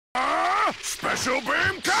Special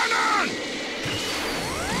beam cannon!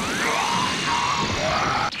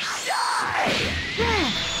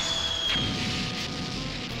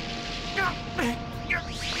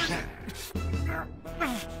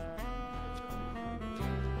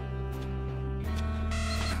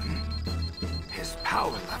 His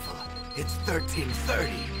power level, it's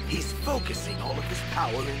 1330. He's focusing all of his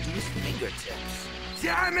power into his fingertips.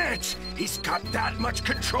 Damn it! He's got that much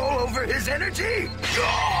control over his energy?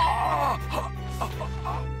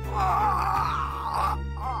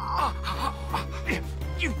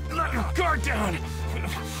 You let your guard down!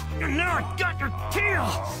 And now I got your tail!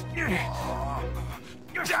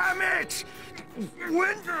 Damn it!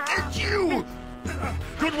 When did you...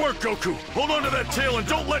 Good work, Goku! Hold on to that tail and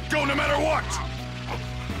don't let go no matter what!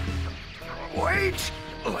 Wait!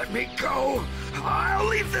 Let me go! I'll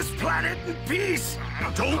leave this planet in peace!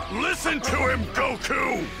 Don't listen to him,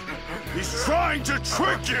 Goku! He's trying to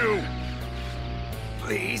trick you!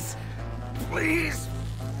 Please, please,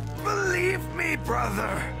 believe me,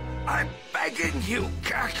 brother! I'm begging you,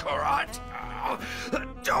 Kakarot!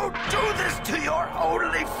 Don't do this to your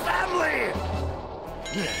only family!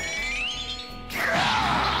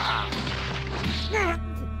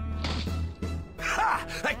 Ha!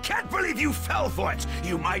 I can't believe you fell for it!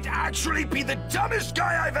 You might actually be the dumbest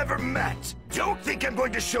guy I've ever met! Don't think I'm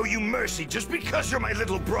going to show you mercy just because you're my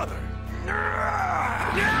little brother!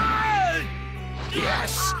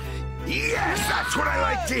 Yes! Yes, that's what I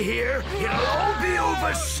like to hear! It'll all be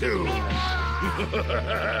over soon!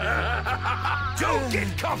 Don't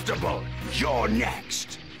get comfortable! You're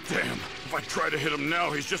next! Damn, if I try to hit him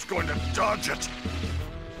now, he's just going to dodge it!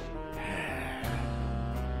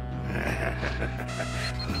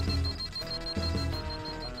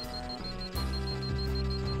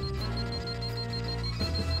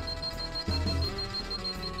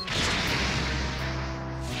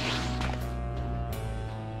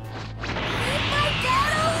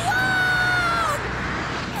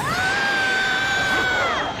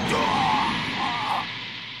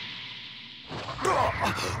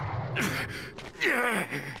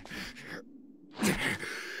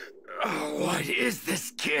 What is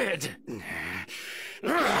this kid?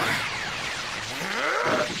 You're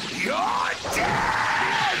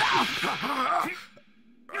dead!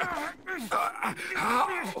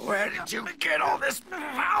 Where did you get all this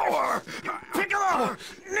power? Piccolo!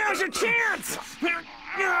 Now's your chance!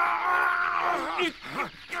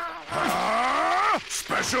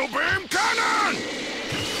 Special beam cannon!